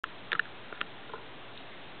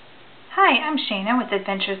Hi, I'm Shana with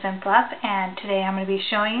Adventures in Fluff, and today I'm going to be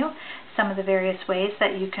showing you some of the various ways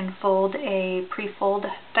that you can fold a pre-fold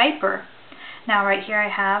diaper. Now right here I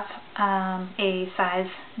have a size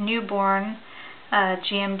newborn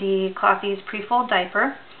GMD Clothies pre-fold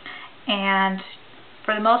diaper, and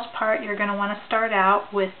for the most part you're going to want to start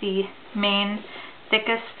out with the main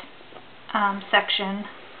thickest section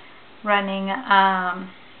running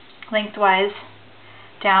lengthwise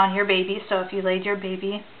down your baby. So if you laid your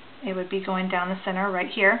baby, it would be going down the center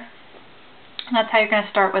right here. And that's how you're going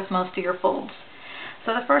to start with most of your folds.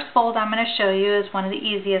 So the first fold I'm going to show you is one of the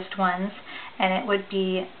easiest ones, and it would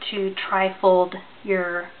be to tri-fold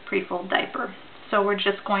your pre-fold diaper. So we're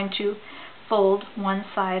just going to fold one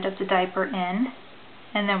side of the diaper in,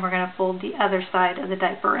 and then we're going to fold the other side of the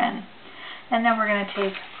diaper in. And then we're going to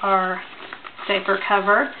take our diaper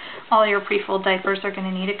cover. All your pre-fold diapers are going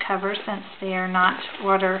to need a cover since they are not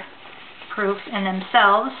waterproof in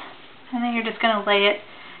themselves. And then you're just going to lay it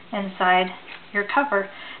inside your cover.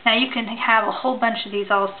 Now you can have a whole bunch of these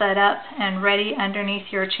all set up and ready underneath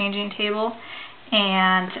your changing table,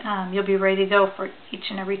 and you'll be ready to go for each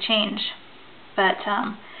and every change. But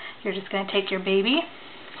you're just going to take your baby,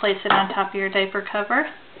 place it on top of your diaper cover,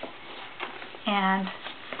 and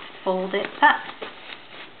fold it up.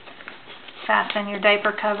 Fasten your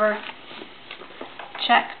diaper cover.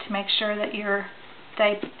 Check to make sure that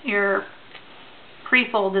your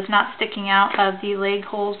pre-fold is not sticking out of the leg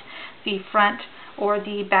holes, the front or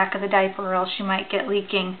the back of the diaper, or else you might get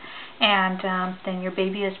leaking, and then your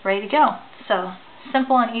baby is ready to go. So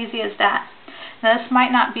simple and easy as that. Now this might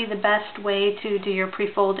not be the best way to do your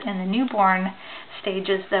pre-fold in the newborn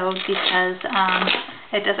stages though, because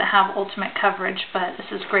it doesn't have ultimate coverage, but this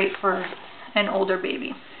is great for an older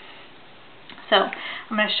baby. So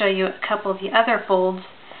I'm going to show you a couple of the other folds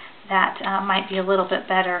that might be a little bit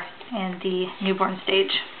better in the newborn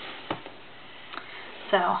stage.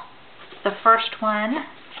 So the first one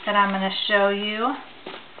that I'm going to show you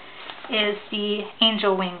is the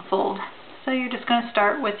angel wing fold. So you're just going to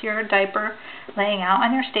start with your diaper laying out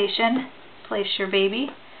on your station. Place your baby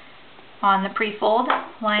on the pre-fold,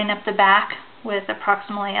 line up the back with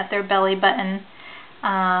approximately at their belly button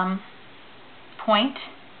point,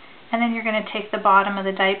 and then you're going to take the bottom of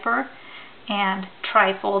the diaper and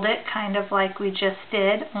tri-fold it, kind of like we just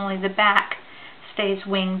did, only the back stays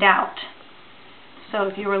winged out. So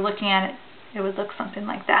if you were looking at it, it would look something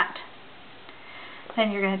like that.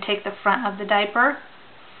 Then you're going to take the front of the diaper,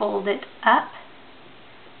 fold it up,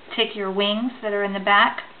 take your wings that are in the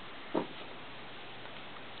back,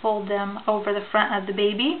 fold them over the front of the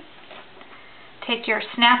baby, take your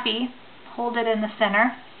snappy, hold it in the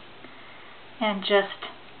center, and just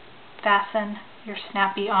fasten your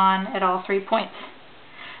snappy on at all 3 points.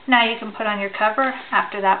 Now you can put on your cover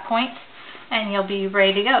after that point, and you'll be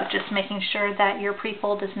ready to go, just making sure that your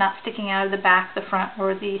pre-fold is not sticking out of the back, the front,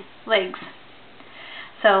 or the legs.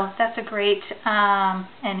 So that's a great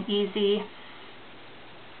and easy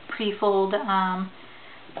pre-fold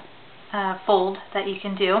fold that you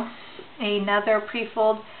can do. Another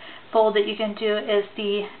pre-fold fold that you can do is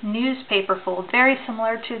the newspaper fold, very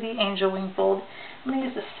similar to the angel wing fold. I'm going to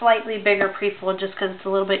use a slightly bigger pre-fold just because it's a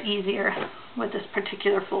little bit easier with this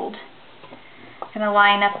particular fold. I'm going to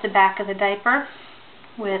line up the back of the diaper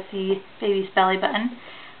with the baby's belly button.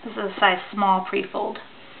 This is a size small pre-fold.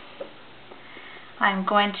 I'm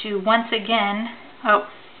going to once again,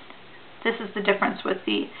 this is the difference with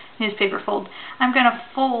the newspaper fold. I'm going to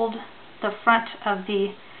fold the front of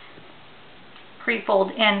the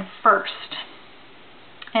pre-fold in first,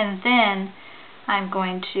 and then I'm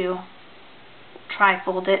going to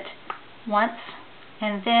tri-fold it once,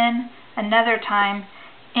 and then another time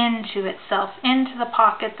into itself, into the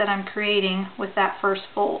pocket that I'm creating with that first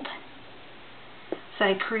fold. So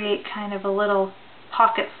I create kind of a little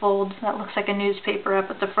pocket fold that looks like a newspaper up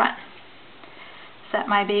at the front. Set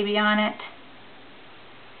my baby on it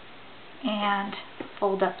and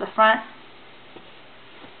fold up the front,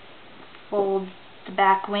 fold the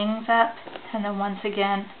back wings up, and then once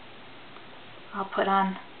again I'll put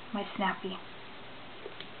on my snappy.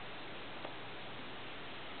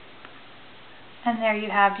 And there you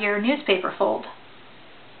have your newspaper fold.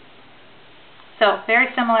 So very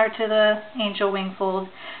similar to the angel wing fold.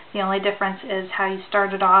 The only difference is how you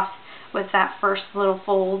started off with that first little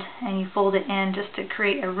fold, and you fold it in just to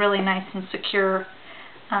create a really nice and secure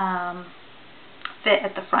fit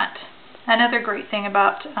at the front. Another great thing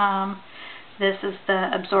about this is the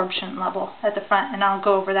absorption level at the front, and I'll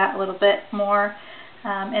go over that a little bit more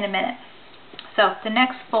in a minute. So the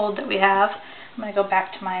next fold that we have, I'm going to go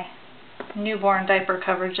back to my newborn diaper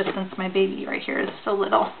cover just since my baby right here is so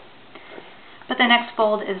little. But the next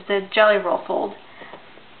fold is the jelly roll fold.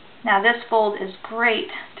 Now this fold is great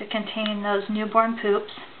to contain those newborn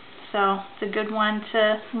poops, so it's a good one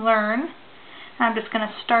to learn. I'm just going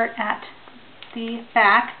to start at the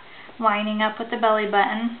back, lining up with the belly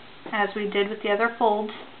button as we did with the other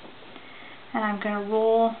folds, and I'm going to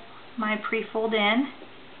roll my pre-fold in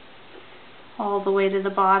all the way to the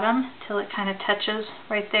bottom till it kind of touches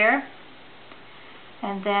right there,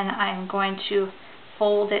 and then I'm going to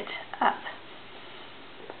fold it up.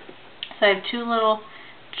 So I have two little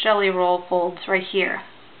jelly roll folds right here,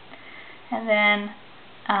 and then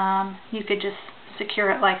you could just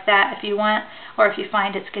secure it like that if you want, or if you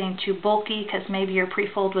find it's getting too bulky because maybe your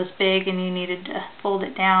pre-fold was big and you needed to fold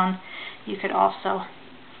it down, you could also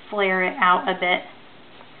flare it out a bit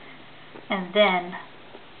and then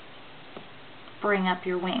bring up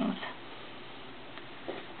your wings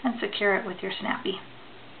and secure it with your snappy.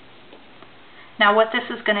 Now what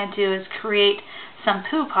this is going to do is create some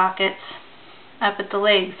poo pockets up at the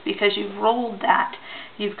legs because you've rolled that.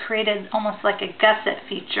 You've created almost like a gusset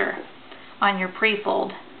feature on your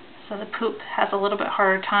pre-fold, so the poop has a little bit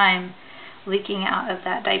harder time leaking out of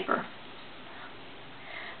that diaper.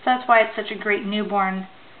 So that's why it's such a great newborn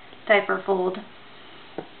diaper fold,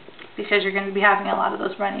 because you're going to be having a lot of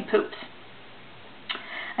those runny poops.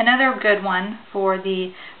 Another good one for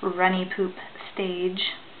the runny poop stage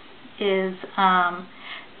is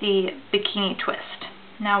the bikini twist.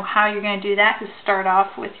 Now how you're going to do that is start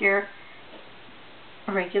off with your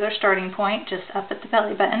regular starting point, just up at the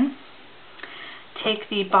belly button. Take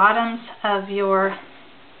the bottoms of your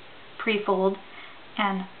pre-fold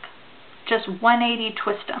and just 180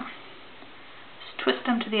 twist them. Just twist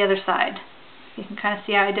them to the other side. You can kind of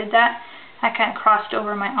see how I did that. I kind of crossed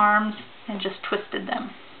over my arms and just twisted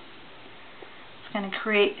them. It's going to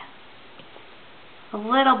create a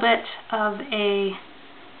little bit of a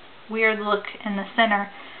weird look in the center,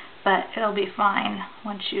 but it'll be fine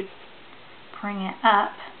once you bring it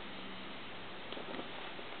up.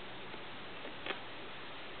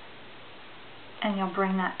 And you'll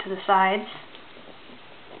bring that to the sides.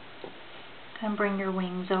 And bring your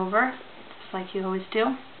wings over, just like you always do.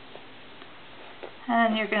 And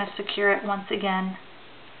then you're going to secure it once again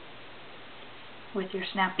with your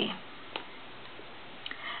snappy.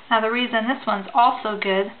 Now the reason this one's also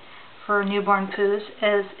good for newborn poos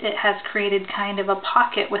is it has created kind of a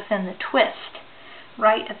pocket within the twist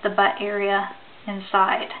right at the butt area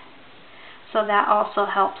inside. So that also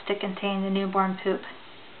helps to contain the newborn poop.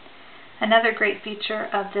 Another great feature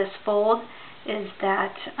of this fold is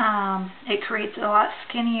that it creates a lot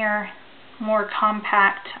skinnier, more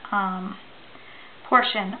compact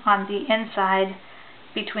portion on the inside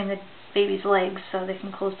between the baby's legs, so they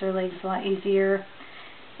can close their legs a lot easier,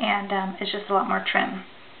 and it's just a lot more trim.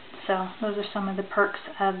 So those are some of the perks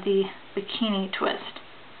of the bikini twist.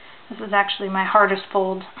 This is actually my hardest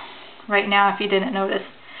fold right now, if you didn't notice,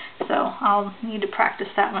 so I'll need to practice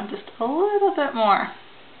that one just a little bit more.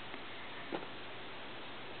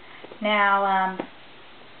 Now,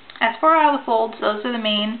 as for all the folds, those are the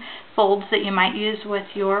main folds that you might use with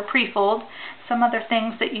your pre-fold. Some other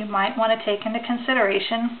things that you might want to take into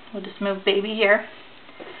consideration, we'll just move baby here,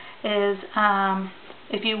 is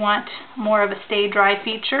if you want more of a stay dry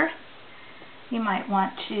feature, you might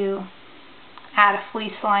want to add a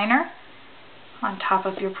fleece liner on top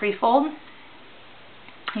of your pre-fold.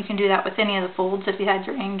 You can do that with any of the folds. If you had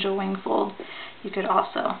your angel wing fold, you could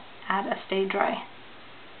also add a stay dry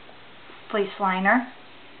fleece liner.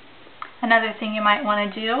 Another thing you might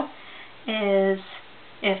want to do is,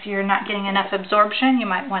 if you're not getting enough absorption, you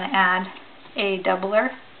might want to add a doubler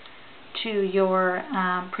to your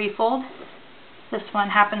pre-fold. This one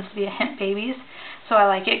happens to be a Hint Babies, so I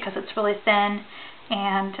like it because it's really thin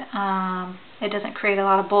and it doesn't create a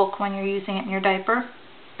lot of bulk when you're using it in your diaper.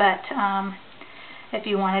 But if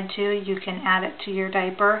you wanted to, you can add it to your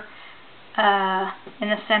diaper in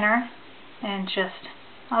the center, and just,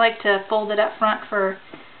 I like to fold it up front for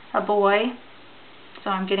a boy, so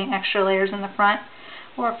I'm getting extra layers in the front,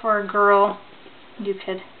 or for a girl, you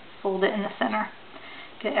could fold it in the center,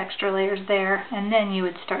 get extra layers there, and then you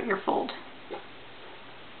would start your fold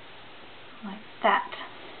like that.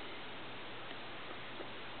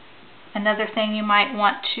 Another thing you might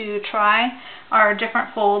want to try are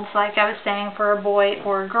different folds, like I was saying, for a boy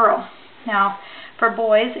or a girl. Now, for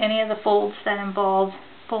boys, any of the folds that involve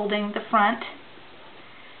folding the front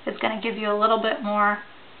is going to give you a little bit more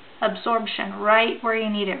absorption right where you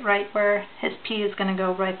need it, right where his pee is going to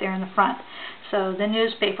go, right there in the front. So the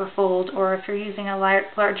newspaper fold, or if you're using a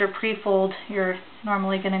larger pre-fold, you're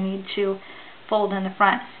normally going to need to fold in the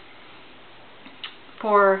front.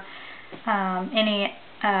 For any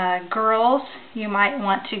girls, you might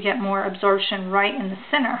want to get more absorption right in the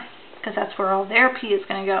center because that's where all their pee is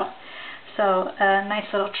going to go. So a nice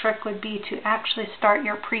little trick would be to actually start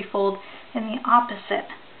your pre-fold in the opposite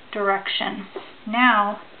direction.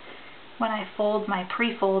 Now, when I fold my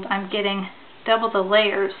pre-fold, I'm getting double the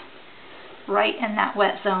layers right in that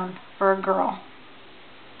wet zone for a girl.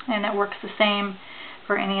 And it works the same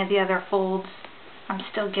for any of the other folds. I'm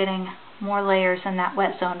still getting more layers in that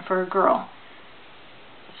wet zone for a girl.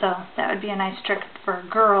 So that would be a nice trick for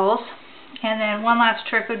girls. And then one last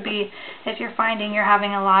trick would be if you're finding you're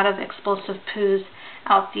having a lot of explosive poos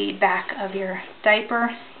out the back of your diaper,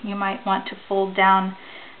 you might want to fold down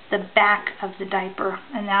the back of the diaper,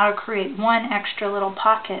 and that'll create one extra little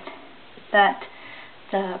pocket that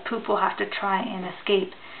the poop will have to try and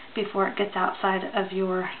escape before it gets outside of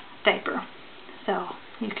your diaper. So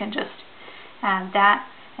you can just add that,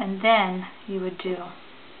 and then you would do,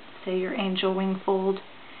 say, your angel wing fold,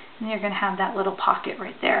 and you're going to have that little pocket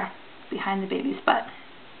right there behind the baby's butt.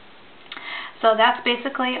 So that's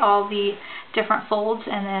basically all the different folds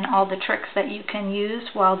and then all the tricks that you can use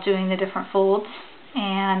while doing the different folds.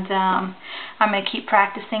 And I'm going to keep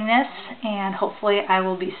practicing this, and hopefully I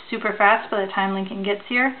will be super fast by the time Lincoln gets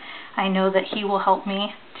here. I know that he will help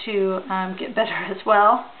me to get better as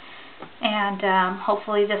well. And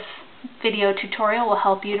hopefully this video tutorial will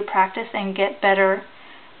help you to practice and get better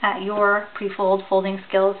at your pre-fold folding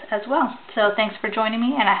skills as well. So thanks for joining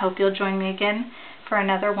me, and I hope you'll join me again for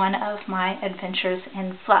another one of my adventures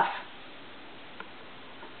in fluff.